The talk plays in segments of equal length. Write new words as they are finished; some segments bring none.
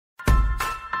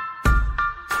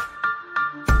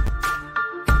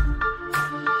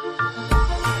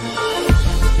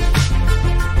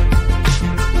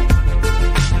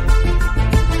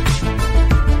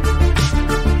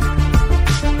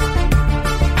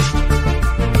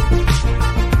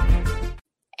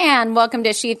And welcome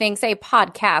to She Thinks, a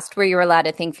podcast where you're allowed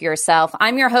to think for yourself.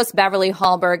 I'm your host, Beverly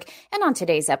Hallberg. And on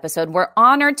today's episode, we're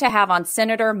honored to have on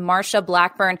Senator Marsha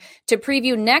Blackburn to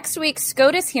preview next week's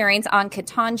SCOTUS hearings on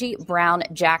Ketanji Brown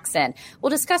Jackson.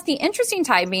 We'll discuss the interesting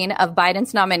timing of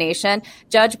Biden's nomination,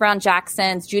 Judge Brown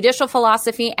Jackson's judicial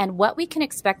philosophy, and what we can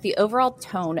expect the overall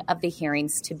tone of the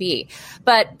hearings to be.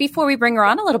 But before we bring her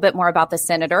on, a little bit more about the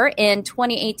senator. In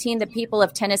 2018, the people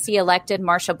of Tennessee elected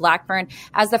Marsha Blackburn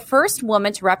as the first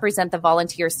woman to represent the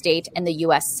volunteer state in the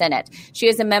U.S. Senate. She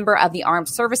is a member of the Armed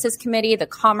Services Committee, the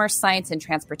Commerce, Science, and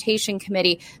Transportation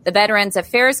Committee, the Veterans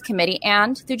Affairs Committee,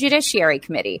 and the Judiciary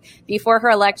Committee. Before her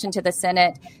election to the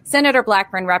Senate, Senator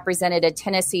Blackburn represented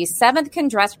Tennessee's 7th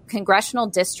Congressional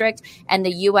District and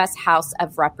the U.S. House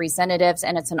of Representatives.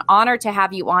 And it's an honor to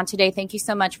have you on today. Thank you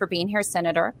so much for being here,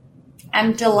 Senator.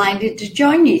 I'm delighted to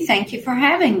join you. Thank you for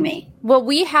having me. Well,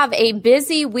 we have a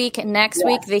busy week next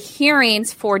week. The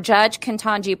hearings for Judge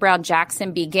Ketanji Brown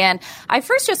Jackson begin. I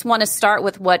first just want to start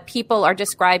with what people are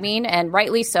describing, and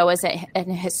rightly so, as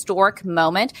an historic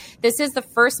moment. This is the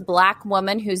first Black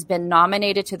woman who's been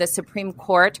nominated to the Supreme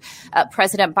Court.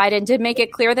 President Biden did make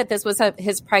it clear that this was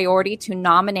his priority to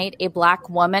nominate a Black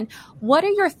woman. What are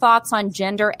your thoughts on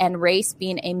gender and race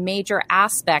being a major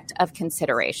aspect of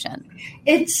consideration?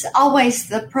 It's always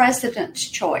the president's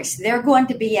choice. They're going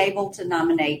to be able to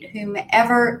nominate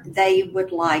whomever they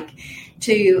would like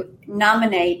to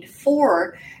nominate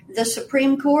for the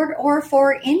Supreme Court or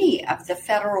for any of the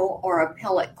federal or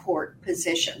appellate court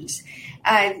positions.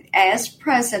 As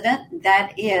president,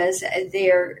 that is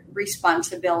their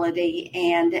responsibility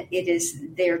and it is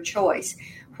their choice.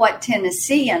 What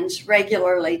Tennesseans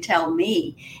regularly tell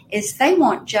me is they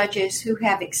want judges who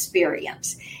have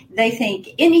experience. They think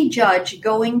any judge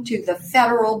going to the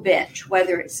federal bench,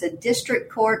 whether it's a district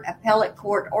court, appellate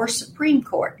court, or Supreme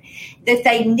Court, that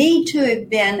they need to have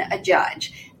been a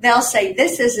judge. They'll say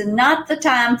this is not the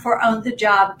time for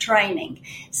on-the-job training.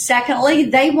 Secondly,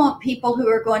 they want people who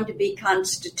are going to be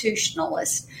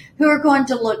constitutionalists, who are going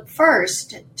to look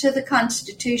first to the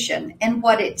Constitution and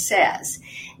what it says,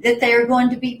 that they are going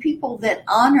to be people that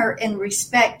honor and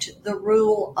respect the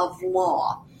rule of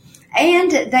law.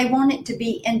 And they want it to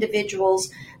be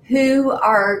individuals who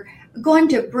are going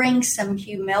to bring some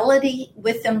humility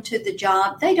with them to the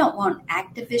job. They don't want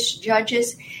activist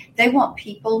judges. They want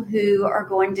people who are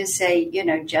going to say,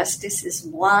 justice is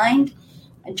blind.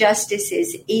 Justice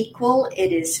is equal.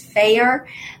 It is fair.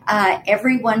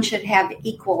 Everyone should have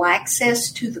equal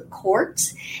access to the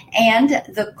courts, and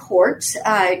the courts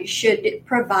should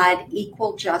provide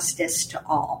equal justice to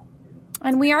all.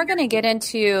 And we are going to get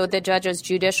into the judge's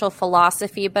judicial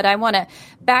philosophy, but I want to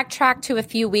backtrack to a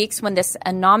few weeks when this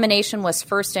nomination was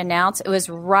first announced. It was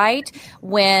right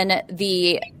when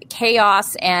the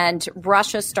chaos and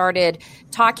Russia started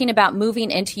talking about moving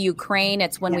into Ukraine.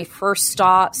 It's when we first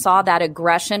saw that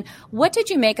aggression. What did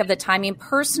you make of the timing?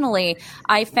 Personally,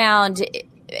 I found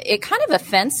it kind of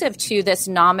offensive to this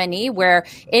nominee, where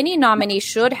any nominee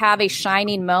should have a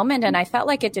shining moment. And I felt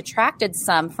like it detracted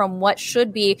some from what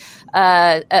should be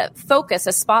a focus,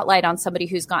 a spotlight on somebody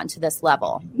who's gotten to this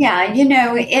level. Yeah,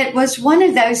 it was one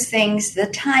of those things. The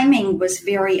timing was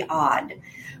very odd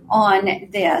on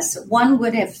this. One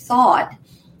would have thought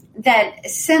that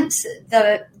since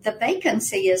the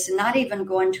vacancy is not even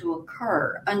going to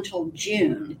occur until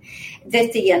June,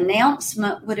 that the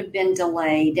announcement would have been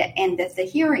delayed and that the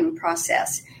hearing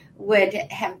process would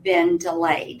have been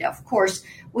delayed. Of course,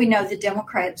 we know the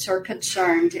Democrats are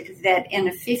concerned that in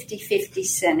a 50-50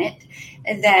 Senate,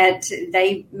 that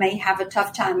they may have a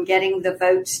tough time getting the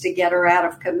votes to get her out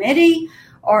of committee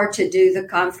or to do the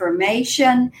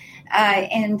confirmation.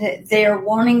 And they're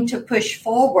wanting to push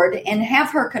forward and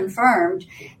have her confirmed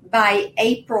by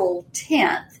April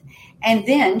 10th. And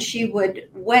then she would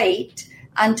wait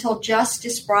until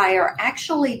Justice Breyer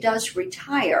actually does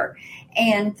retire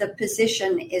and the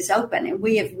position is open. And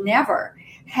we have never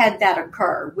had that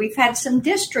occur. We've had some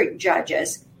district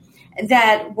judges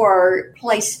that were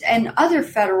placed and other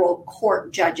federal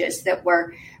court judges that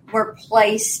were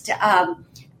placed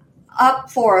up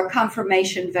for a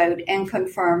confirmation vote and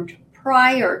confirmed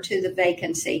prior to the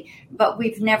vacancy, but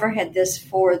we've never had this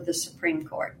for the Supreme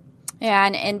Court. Yeah,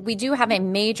 and we do have a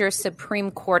major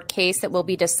Supreme Court case that will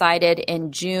be decided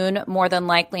in June, more than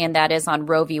likely, and that is on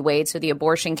Roe v. Wade, so the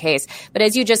abortion case. But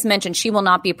as you just mentioned, she will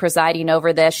not be presiding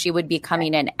over this. She would be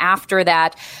coming in after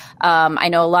that. I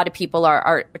know a lot of people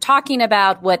are talking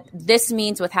about what this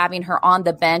means with having her on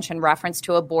the bench in reference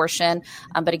to abortion.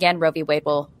 But again, Roe v. Wade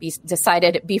will be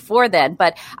decided before then.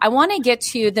 But I want to get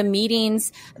to the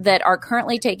meetings that are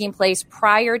currently taking place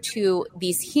prior to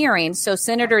these hearings. So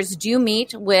senators do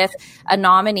meet with a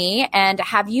nominee. And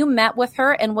have you met with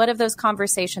her, and what have those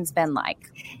conversations been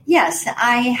like? Yes,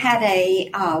 I had a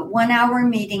 1-hour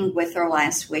meeting with her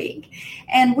last week,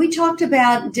 and we talked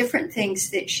about different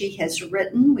things that she has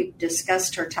written. We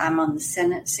discussed her time on the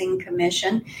Sentencing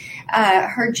Commission,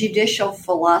 her judicial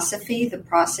philosophy, the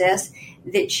process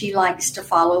that she likes to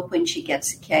follow when she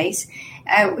gets a case.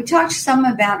 We talked some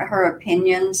about her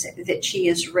opinions that she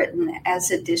has written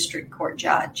as a district court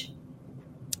judge.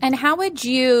 And how would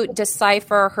you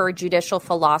decipher her judicial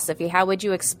philosophy? How would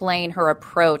you explain her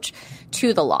approach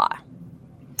to the law?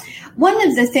 One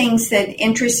of the things that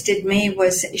interested me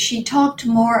was she talked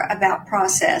more about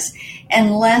process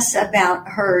and less about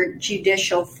her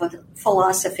judicial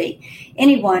philosophy.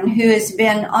 Anyone who has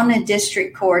been on a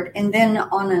district court and then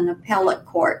on an appellate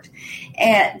court,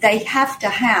 they have to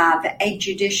have a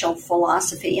judicial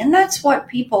philosophy. And that's what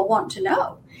people want to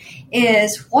know,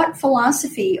 is what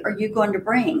philosophy are you going to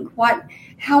bring?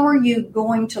 How are you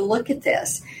going to look at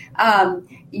this?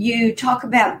 You talk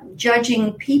about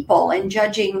judging people and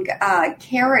judging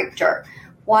character.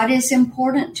 What is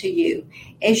important to you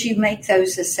as you make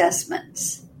those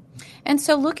assessments? And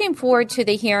so looking forward to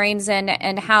the hearings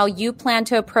and how you plan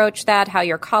to approach that, how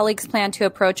your colleagues plan to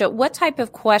approach it, what type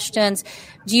of questions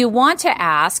do you want to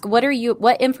ask? What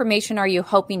information are you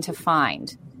hoping to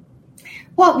find?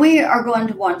 What we are going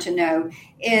to want to know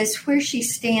is where she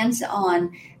stands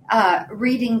on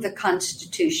reading the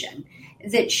Constitution,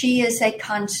 that she is a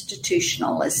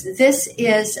constitutionalist. This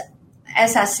is,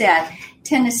 as I said,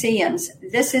 Tennesseans,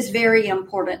 this is very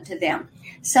important to them.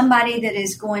 Somebody that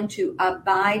is going to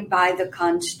abide by the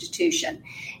Constitution.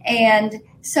 And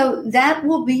so that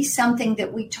will be something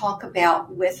that we talk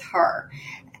about with her.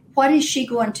 What is she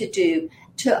going to do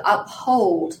to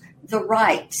uphold the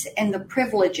rights and the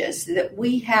privileges that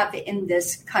we have in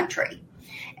this country,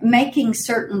 making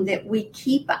certain that we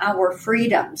keep our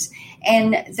freedoms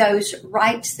and those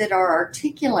rights that are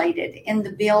articulated in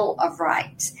the Bill of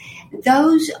Rights?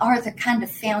 Those are the kind of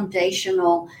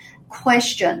foundational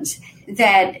questions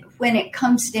that when it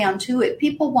comes down to it,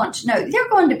 people want to know. There are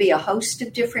going to be a host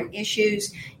of different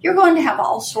issues. You're going to have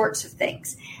all sorts of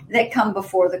things that come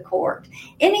before the court.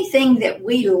 Anything that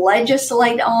we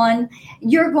legislate on,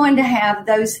 you're going to have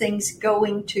those things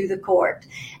going to the court.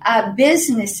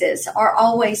 Businesses are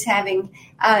always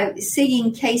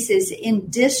seeing cases in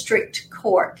district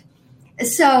court.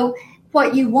 So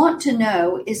what you want to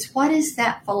know is, what is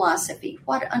that philosophy?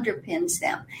 What underpins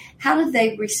them? How do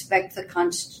they respect the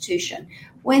Constitution?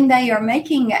 When they are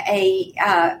making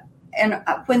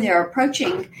when they're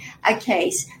approaching a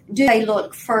case, do they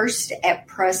look first at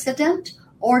precedent,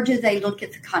 or do they look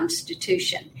at the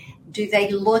Constitution? Do they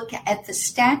look at the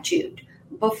statute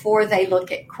before they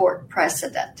look at court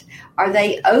precedent? Are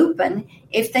they open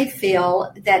if they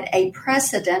feel that a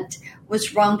precedent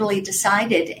was wrongly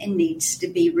decided and needs to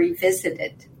be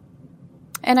revisited?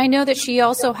 And I know that she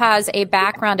also has a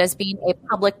background as being a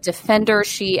public defender.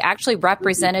 She actually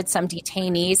represented some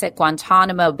detainees at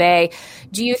Guantanamo Bay.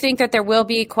 Do you think that there will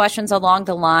be questions along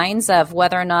the lines of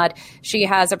whether or not she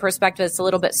has a perspective that's a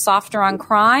little bit softer on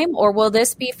crime, or will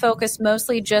this be focused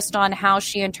mostly just on how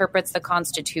she interprets the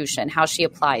Constitution, how she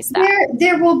applies that?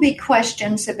 There will be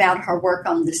questions about her work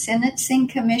on the Sentencing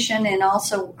Commission and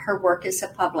also her work as a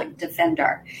public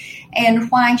defender, and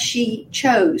why she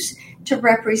chose to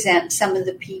represent some of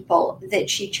the people that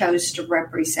she chose to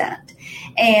represent.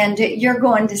 And you're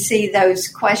going to see those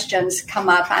questions come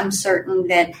up. I'm certain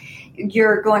that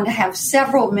you're going to have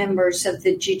several members of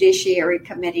the Judiciary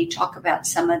Committee talk about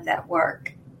some of that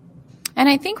work. And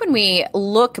I think when we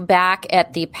look back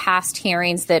at the past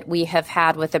hearings that we have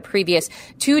had with the previous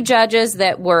two judges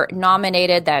that were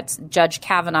nominated, that's Judge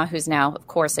Kavanaugh, who's now, of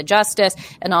course, a justice,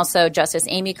 and also Justice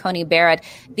Amy Coney Barrett,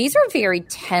 these are very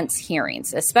tense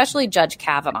hearings, especially Judge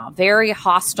Kavanaugh, very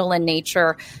hostile in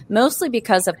nature, mostly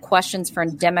because of questions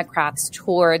from Democrats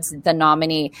towards the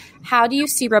nominee. How do you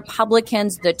see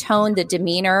Republicans, the tone, the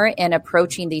demeanor in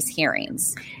approaching these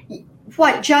hearings?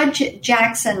 What Judge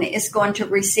Jackson is going to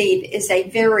receive is a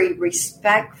very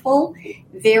respectful,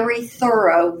 very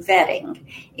thorough vetting.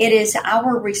 It is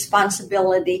our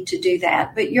responsibility to do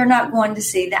that, but you're not going to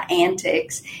see the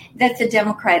antics that the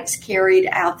Democrats carried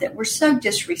out that were so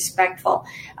disrespectful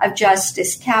of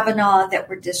Justice Kavanaugh, that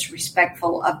were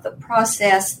disrespectful of the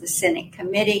process, the Senate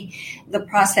committee, the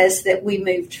process that we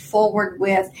moved forward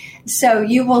with. So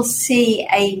you will see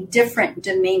a different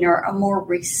demeanor, a more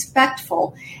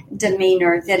respectful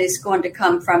demeanor that is going to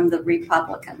come from the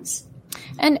Republicans.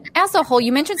 And as a whole,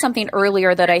 you mentioned something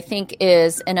earlier that I think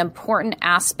is an important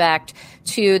aspect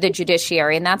to the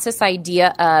judiciary, and that's this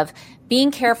idea of being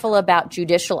careful about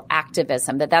judicial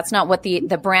activism, that's not what the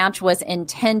branch was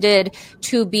intended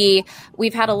to be.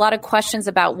 We've had a lot of questions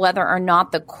about whether or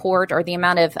not the court or the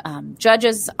amount of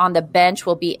judges on the bench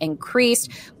will be increased.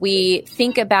 We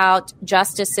think about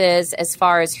justices as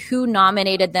far as who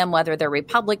nominated them, whether they're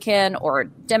Republican or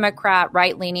Democrat,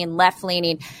 right-leaning,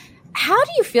 left-leaning. How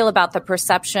do you feel about the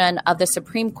perception of the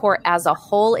Supreme Court as a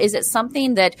whole? Is it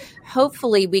something that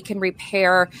hopefully we can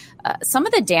repair some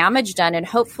of the damage done, and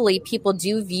hopefully people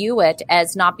do view it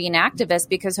as not being activists,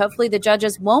 because hopefully the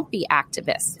judges won't be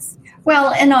activists?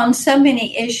 Well, and on so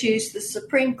many issues, the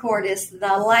Supreme Court is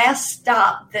the last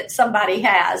stop that somebody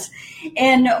has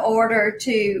in order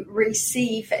to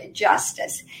receive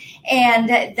justice. And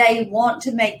they want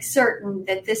to make certain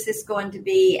that this is going to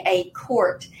be a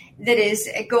court that is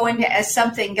going to, as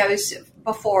something goes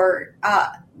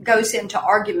into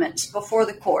arguments before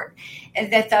the court,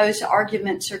 and that those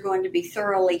arguments are going to be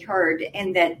thoroughly heard,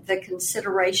 and that the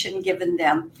consideration given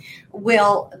them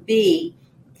will be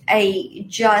a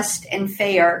just and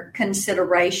fair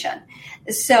consideration.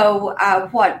 So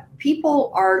what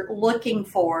people are looking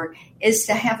for is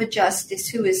to have a justice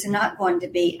who is not going to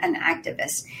be an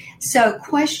activist. So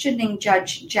questioning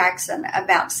Judge Jackson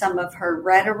about some of her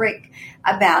rhetoric,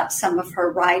 about some of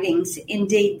her writings,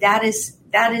 indeed, that is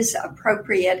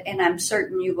appropriate, and I'm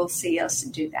certain you will see us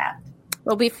do that.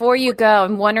 Well, before you go,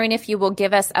 I'm wondering if you will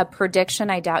give us a prediction.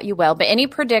 I doubt you will, but any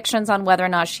predictions on whether or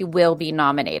not she will be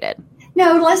nominated?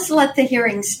 No, let's let the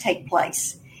hearings take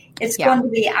place. It's going to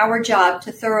be our job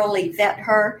to thoroughly vet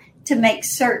her, to make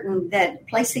certain that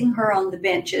placing her on the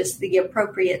bench is the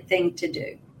appropriate thing to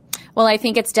do. Well, I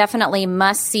think it's definitely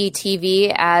must-see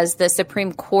TV, as the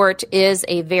Supreme Court is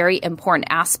a very important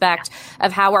aspect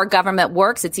of how our government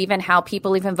works. It's even how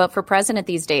people even vote for president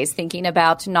these days, thinking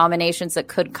about nominations that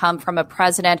could come from a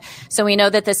president. So we know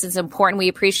that this is important. We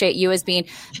appreciate you as being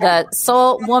the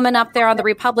sole woman up there on the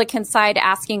Republican side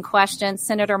asking questions.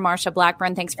 Senator Marsha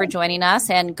Blackburn, thanks for joining us,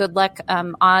 and good luck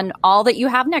on all that you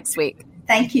have next week.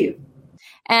 Thank you.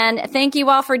 And thank you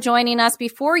all for joining us.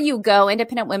 Before you go,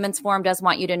 Independent Women's Forum does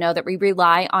want you to know that we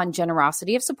rely on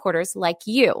generosity of supporters like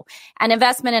you. An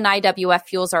investment in IWF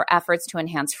fuels our efforts to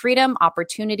enhance freedom,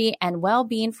 opportunity, and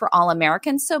well-being for all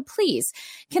Americans. So please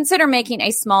consider making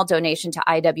a small donation to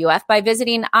IWF by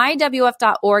visiting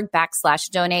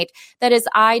iwf.org/donate. That is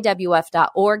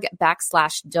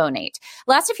iwf.org/donate.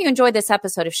 Last, if you enjoyed this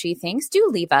episode of She Thinks, do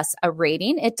leave us a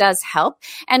rating. It does help.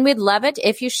 And we'd love it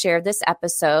if you shared this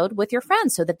episode with your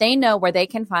friends, so that they know where they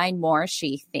can find more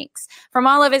She Thinks. From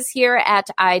all of us here at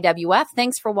IWF,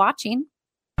 thanks for watching.